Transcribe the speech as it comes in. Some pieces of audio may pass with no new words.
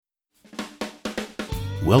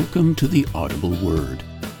Welcome to the Audible Word,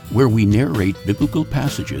 where we narrate biblical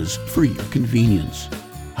passages for your convenience.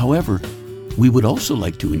 However, we would also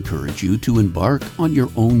like to encourage you to embark on your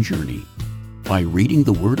own journey by reading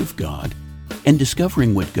the Word of God and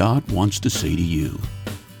discovering what God wants to say to you.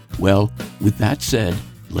 Well, with that said,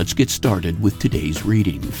 let's get started with today's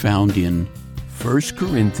reading found in 1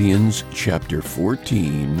 Corinthians chapter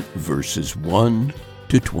 14, verses 1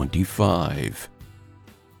 to 25.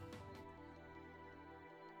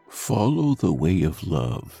 Follow the way of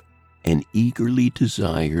love and eagerly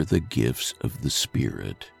desire the gifts of the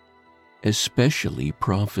Spirit, especially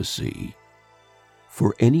prophecy.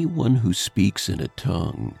 For anyone who speaks in a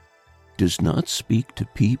tongue does not speak to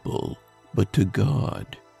people, but to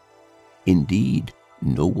God. Indeed,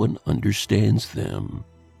 no one understands them.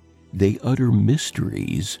 They utter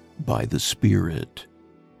mysteries by the Spirit.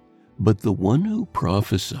 But the one who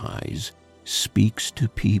prophesies speaks to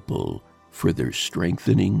people for their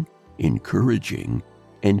strengthening, encouraging,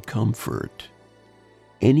 and comfort.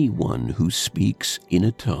 Anyone who speaks in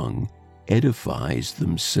a tongue edifies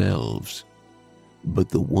themselves, but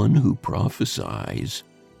the one who prophesies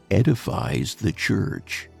edifies the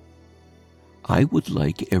church. I would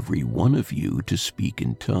like every one of you to speak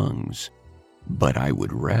in tongues, but I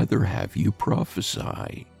would rather have you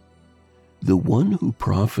prophesy. The one who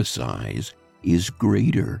prophesies is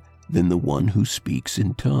greater than the one who speaks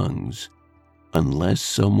in tongues, unless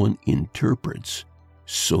someone interprets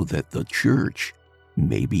so that the church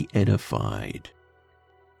may be edified.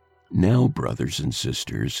 Now, brothers and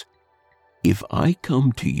sisters, if I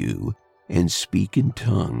come to you and speak in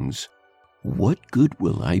tongues, what good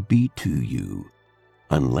will I be to you,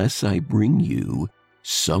 unless I bring you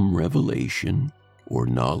some revelation, or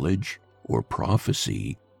knowledge, or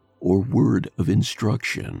prophecy, or word of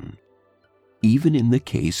instruction? Even in the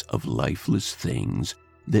case of lifeless things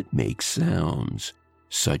that make sounds,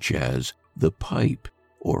 such as the pipe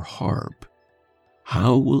or harp,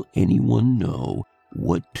 how will anyone know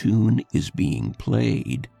what tune is being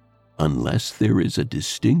played unless there is a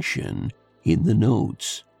distinction in the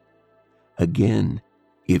notes? Again,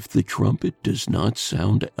 if the trumpet does not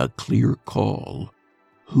sound a clear call,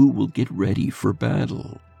 who will get ready for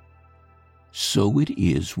battle? So it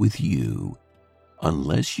is with you.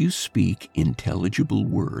 Unless you speak intelligible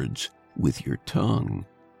words with your tongue,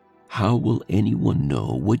 how will anyone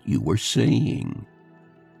know what you are saying?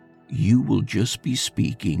 You will just be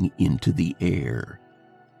speaking into the air.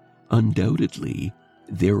 Undoubtedly,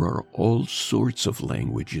 there are all sorts of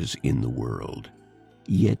languages in the world,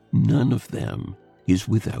 yet none of them is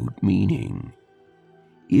without meaning.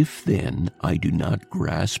 If then I do not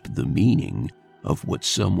grasp the meaning of what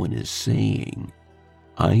someone is saying,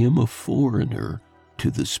 I am a foreigner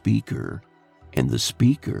to the speaker, and the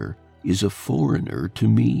speaker is a foreigner to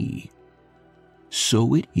me.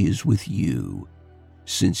 So it is with you,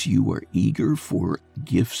 since you are eager for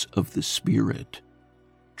gifts of the Spirit.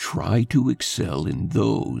 Try to excel in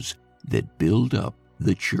those that build up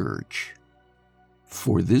the church.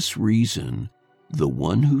 For this reason, the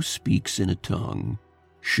one who speaks in a tongue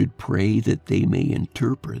should pray that they may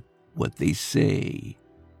interpret what they say.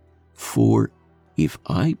 For if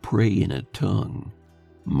I pray in a tongue,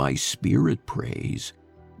 my spirit prays,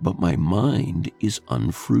 but my mind is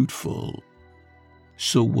unfruitful.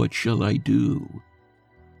 So what shall I do?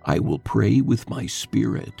 I will pray with my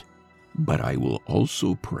spirit, but I will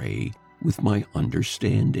also pray with my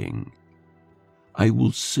understanding. I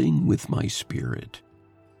will sing with my spirit,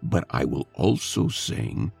 but I will also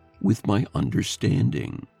sing with my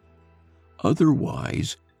understanding.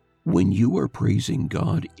 Otherwise, when you are praising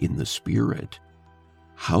God in the Spirit,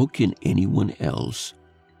 how can anyone else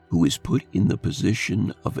who is put in the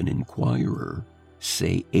position of an inquirer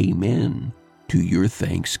say amen to your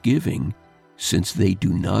thanksgiving, since they do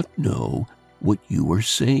not know what you are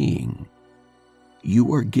saying?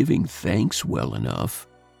 You are giving thanks well enough,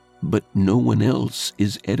 but no one else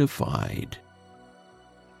is edified.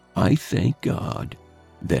 I thank God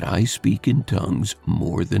that I speak in tongues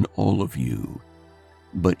more than all of you,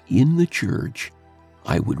 but in the church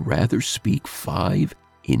I would rather speak 5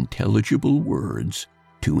 intelligible words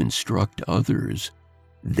to instruct others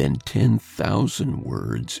than 10,000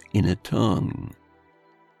 words in a tongue.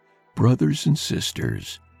 Brothers and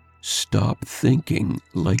sisters, stop thinking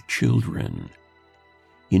like children.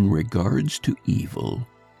 In regards to evil,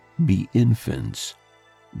 be infants,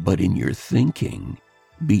 but in your thinking,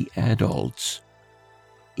 be adults.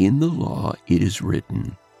 In the law it is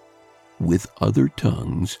written, "With other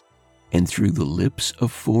tongues and through the lips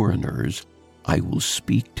of foreigners I will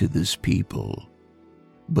speak to this people.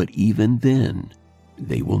 But even then,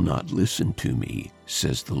 they will not listen to me,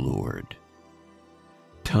 says the Lord."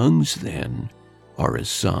 Tongues, then, are a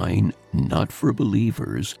sign not for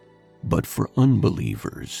believers, but for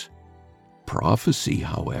unbelievers. Prophecy,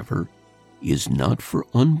 however, is not for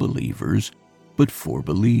unbelievers, but for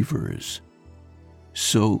believers.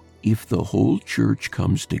 So, if the whole church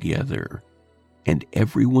comes together, and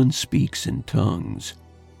everyone speaks in tongues,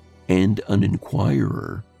 and an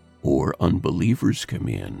inquirer or unbelievers come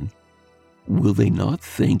in, will they not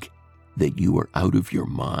think that you are out of your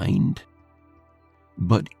mind?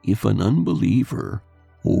 But if an unbeliever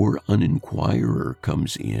or an inquirer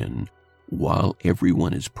comes in while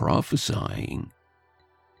everyone is prophesying,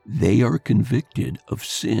 they are convicted of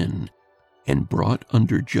sin and brought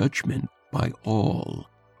under judgment by all,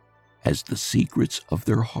 as the secrets of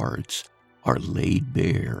their hearts are laid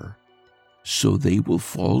bare. So they will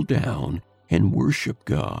fall down and worship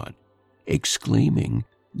God, exclaiming,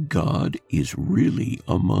 "God is really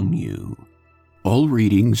among you." All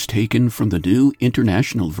readings taken from the New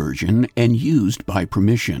International Version and used by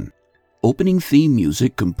permission. Opening theme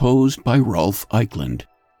music composed by Rolf Eichland.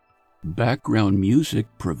 Background music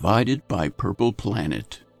provided by Purple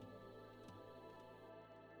Planet.